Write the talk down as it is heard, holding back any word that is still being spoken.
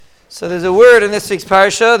So there's a word in this week's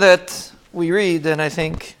parsha that we read, and I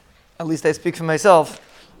think, at least I speak for myself,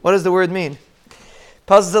 what does the word mean?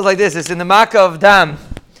 The pasuk says like this, it's in the Makkah of Dam.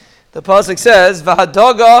 The pasuk says,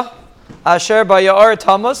 V'hadoga asher ba'ya'ar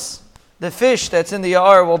tamus, the fish that's in the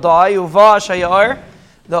ya'ar will die, uva shaya'ar,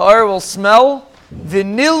 the ar will smell,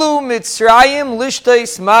 v'nilu mitzrayim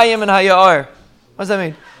lishtais mayim and haya'ar. What does that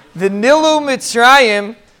mean? V'nilu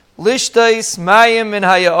mitzrayim lishtais mayim and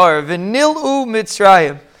haya'ar. V'nilu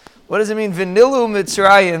mitzrayim. What does it mean? V'nilu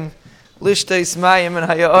mitzrayim lishtais mayim and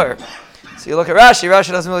haya'ar. So you look at Rashi.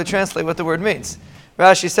 Rashi doesn't really translate what the word means.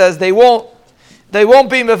 Rashi says they won't be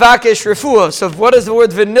mevakesh refuah. So what does the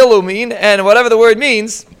word v'nilu mean? And whatever the word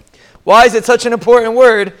means, why is it such an important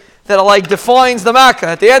word that like defines the Makkah?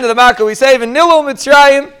 At the end of the Makkah we say v'nilu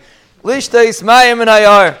mitzrayim lishtais mayim and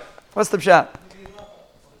haya'ar. What's the pshat?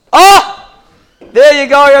 Oh! There you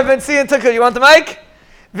go, Rabbi Ben-Sion Tukul. You want the mic?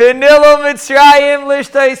 V'nilu mitzrayim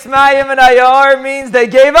lishtais mayim and haya'ar means they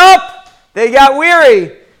gave up. They got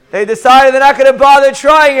weary. They decided they're not going to bother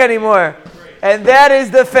trying anymore. And that is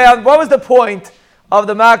what was the point of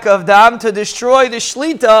the Makkah of Dam? To destroy the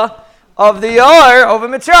shlita of the Yar over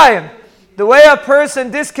Mitzrayim. The way a person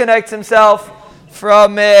disconnects himself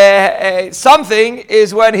from something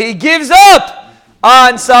is when he gives up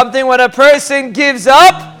on something. When a person gives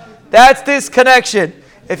up, that's disconnection.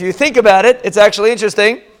 If you think about it, it's actually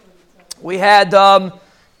interesting. We had an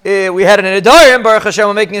Nedarim, Baruch Hashem,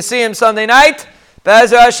 we're making a siyum Sunday night.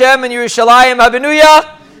 Be'ezra Hashem in Yerushalayim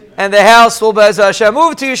HaBenuya, and the house will Be'ezra Hashem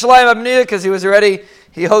move to Yerushalayim HaBenuya because he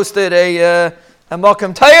hosted a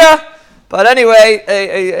Mokum Torah. But anyway,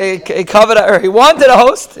 a covenant, or he wanted a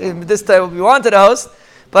host. This time he wanted a host.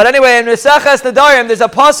 But anyway, in Meseches Nedarim, there's a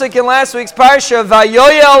pasuk in last week's parsha,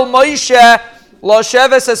 Vayoyel Moshe Lo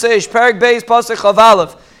Sheves Aseish, Perek Beis Pasuk Chav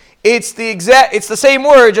Aleph. It's the same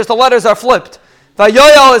word, just the letters are flipped.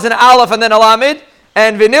 Vayoyel is an aleph and then a lamed,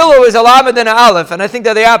 and v'nilu is a lamed and an aleph. And I think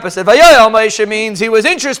they're the opposite. Vayoyel Moshe means he was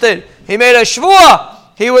interested. He made a shvuah.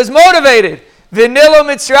 He was motivated. V'nilu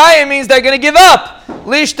Mitzrayim means they're going to give up.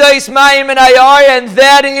 Lishtais mayim and haya'ar, and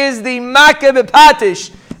that is the Makkah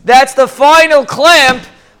b'patish. That's the final clamp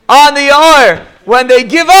on the Yar. When they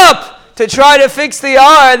give up to try to fix the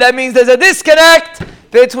Yar, that means there's a disconnect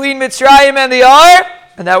between Mitzrayim and the Yar,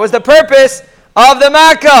 and that was the purpose of the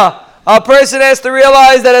Makkah. A person has to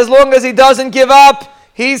realize that as long as he doesn't give up,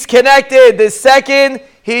 he's connected. The second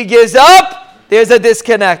he gives up, there's a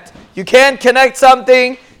disconnect. You can't connect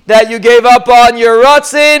something that you gave up on. Your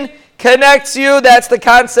Ratzin connects you. That's the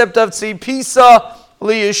concept of Tzipisa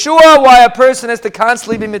Liyeshua, why a person has to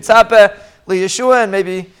constantly be Mitzapeh Liyeshua, and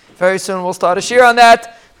maybe very soon we'll start a shir on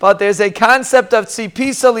that. But there's a concept of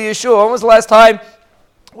Tzipisa Liyeshua. When was the last time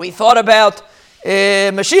we thought about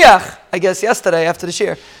Mashiach? I guess yesterday after the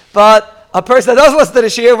shir. But a person that does listen to the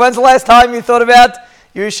shir, when's the last time you thought about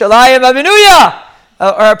Yerushalayim HaBenuya?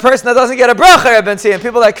 Or a person that doesn't get a bracha, I've been seeing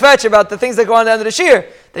people that kvetch about the things that go on the end of the shir.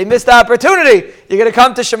 They missed the opportunity. You're going to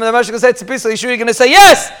come to Shema, the Moshe going to say Tzipisa Liyeshua, you're going to say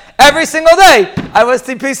yes every single day. I was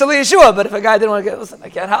Tzipisa Liyeshua, but if a guy didn't want to get, listen, I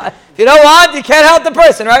can't help. If you don't want, you can't help the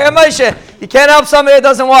person, right, Moshe? You can't help somebody that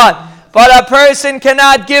doesn't want. But a person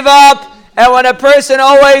cannot give up, and when a person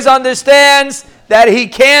always understands that he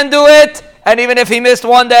can do it, and even if he missed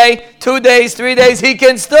 1 day, 2 days, 3 days, he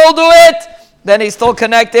can still do it, then he's still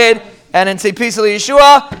connected. And in Tzipisa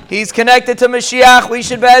Liyeshua, he's connected to Mashiach. We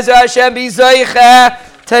should Be'ezra Hashem be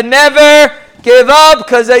zoicheh to never give up,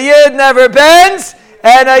 because a Yid never bends,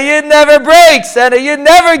 and a Yid never breaks, and a Yid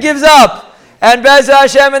never gives up. And Be'ezra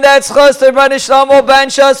Hashem, and that's chos to Rabbi Shlomo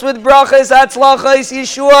bench us with brachas, atzlachos,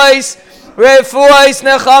 yeshuos, refuos,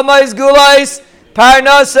 nechamos, gulos,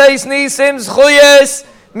 parnasos, nisim, zchuyos,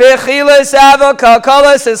 mechilas, ava,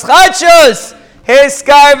 kalkalas, eschachos,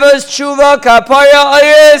 hiskarvos, tshuva, kapara,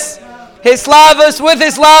 ayis, Hislavos with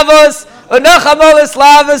Hislavos, Unachamol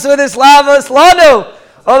Hislavos with Hislavos, Lanu,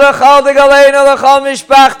 Olachal de Galein, Olachal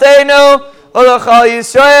Mishpachtenu, Olachal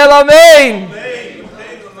Yisrael, Amen.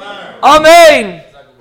 Amen.